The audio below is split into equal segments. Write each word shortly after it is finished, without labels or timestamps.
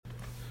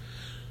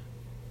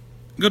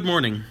Good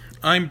morning.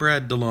 I'm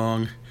Brad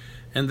Delong,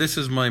 and this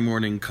is my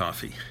morning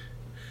coffee.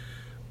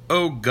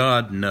 Oh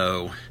God,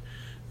 no.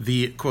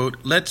 The, quote,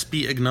 let's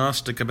be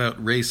agnostic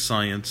about race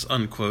science,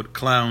 unquote,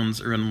 clowns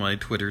are in my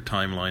Twitter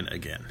timeline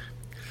again.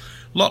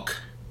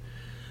 Look,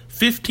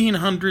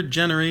 1,500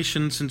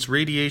 generations since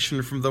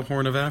radiation from the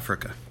Horn of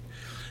Africa.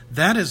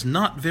 That is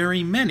not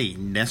very many,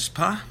 n'est-ce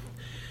pas?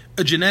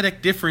 A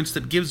genetic difference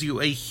that gives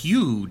you a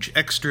huge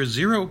extra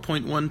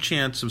 0.1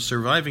 chance of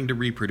surviving to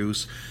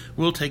reproduce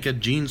will take a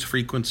gene's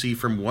frequency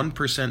from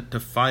 1% to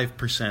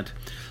 5%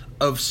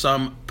 of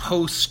some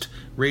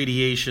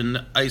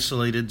post-radiation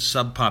isolated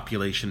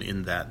subpopulation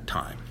in that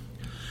time.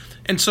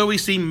 And so we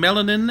see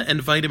melanin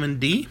and vitamin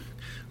D,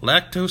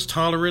 lactose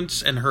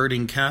tolerance and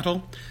herding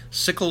cattle,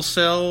 sickle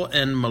cell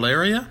and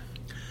malaria,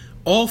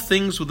 all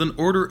things with an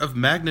order of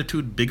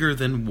magnitude bigger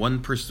than the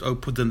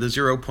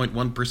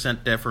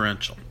 0.1%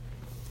 differential.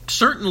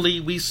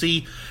 Certainly, we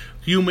see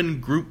human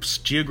groups,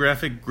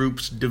 geographic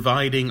groups,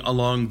 dividing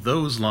along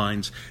those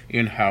lines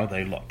in how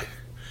they look.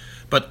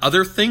 But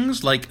other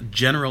things like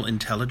general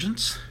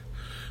intelligence?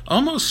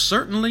 Almost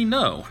certainly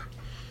no.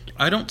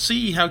 I don't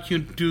see how you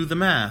do the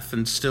math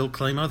and still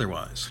claim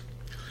otherwise.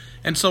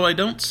 And so I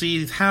don't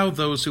see how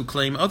those who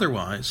claim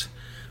otherwise,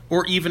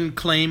 or even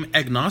claim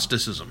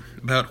agnosticism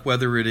about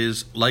whether it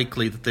is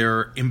likely that there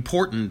are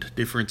important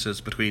differences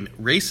between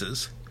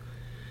races,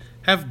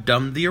 have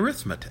done the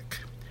arithmetic.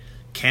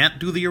 Can't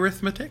do the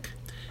arithmetic,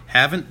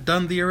 haven't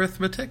done the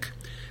arithmetic,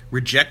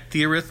 reject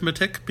the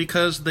arithmetic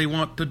because they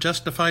want to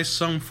justify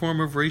some form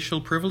of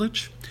racial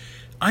privilege?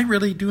 I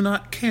really do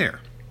not care.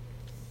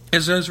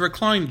 As Ezra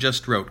Klein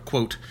just wrote,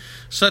 quote,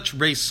 such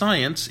race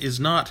science is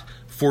not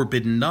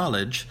forbidden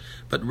knowledge,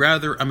 but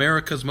rather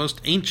America's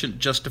most ancient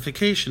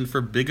justification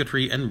for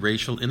bigotry and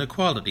racial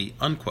inequality,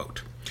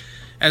 unquote.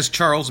 As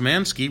Charles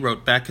Mansky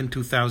wrote back in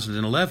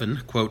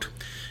 2011, quote,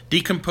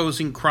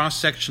 decomposing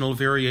cross-sectional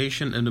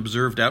variation and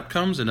observed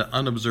outcomes into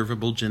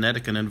unobservable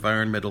genetic and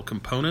environmental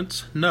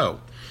components?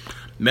 No.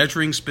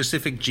 Measuring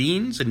specific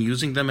genes and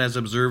using them as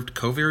observed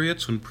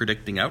covariates when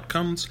predicting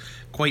outcomes?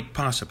 Quite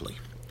possibly.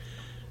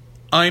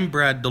 I'm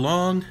Brad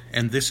DeLong,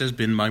 and this has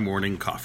been my morning coffee.